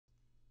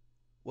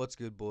What's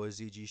good,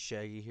 boys? EG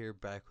Shaggy here,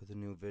 back with a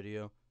new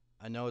video.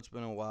 I know it's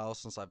been a while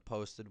since I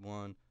posted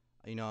one.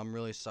 I'm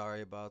really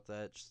sorry about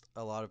that. Just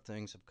a lot of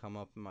things have come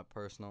up in my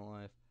personal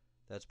life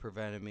that's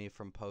prevented me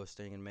from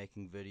posting and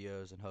making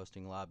videos and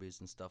hosting lobbies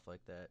and stuff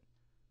like that.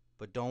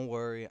 But don't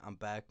worry, I'm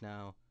back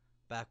now,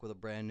 back with a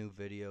brand new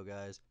video,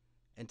 guys.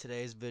 In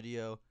today's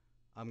video,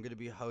 I'm going to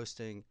be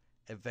hosting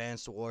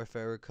advanced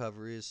warfare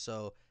recoveries.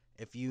 So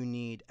if you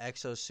need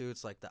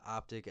exosuits like the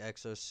optic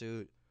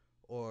exosuit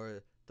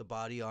or the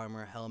body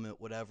armor,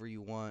 helmet, whatever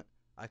you want,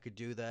 I could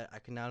do that. I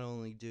can not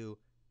only do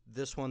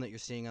this one that you're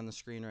seeing on the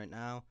screen right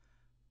now,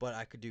 but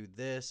I could do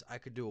this. I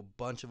could do a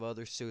bunch of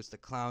other suits, the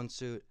clown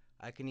suit.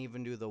 I can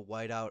even do the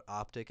whiteout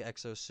optic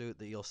exosuit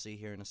that you'll see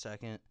here in a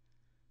second.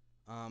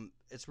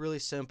 It's really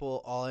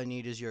simple. All I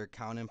need is your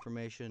account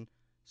information.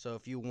 So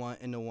if you want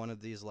into one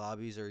of these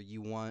lobbies or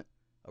you want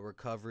a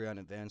recovery on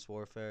Advanced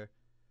Warfare,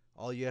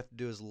 all you have to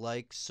do is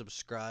like,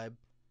 subscribe,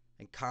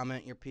 and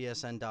comment your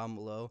PSN down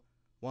below.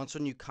 Once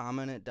when you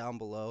comment it down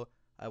below,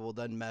 I will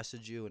then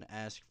message you and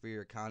ask for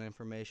your account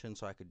information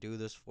so I could do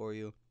this for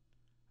you.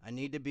 I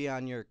need to be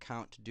on your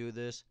account to do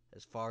this.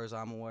 As far as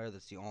I'm aware,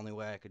 that's the only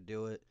way I could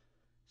do it.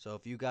 So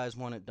if you guys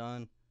want it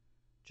done,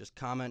 just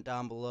comment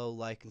down below,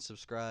 like and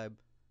subscribe,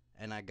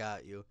 and I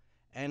got you.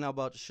 And I'm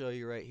about to show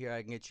you right here,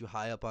 I can get you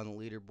high up on the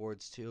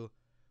leaderboards too.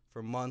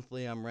 For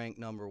monthly, I'm ranked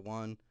number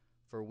 1.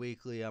 For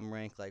weekly, I'm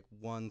ranked like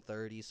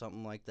 130,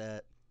 something like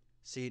that.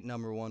 Seat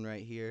number 1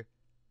 right here.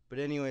 But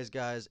anyways,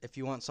 guys, if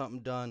you want something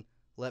done,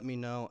 let me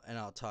know, and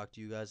I'll talk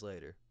to you guys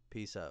later.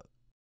 Peace out.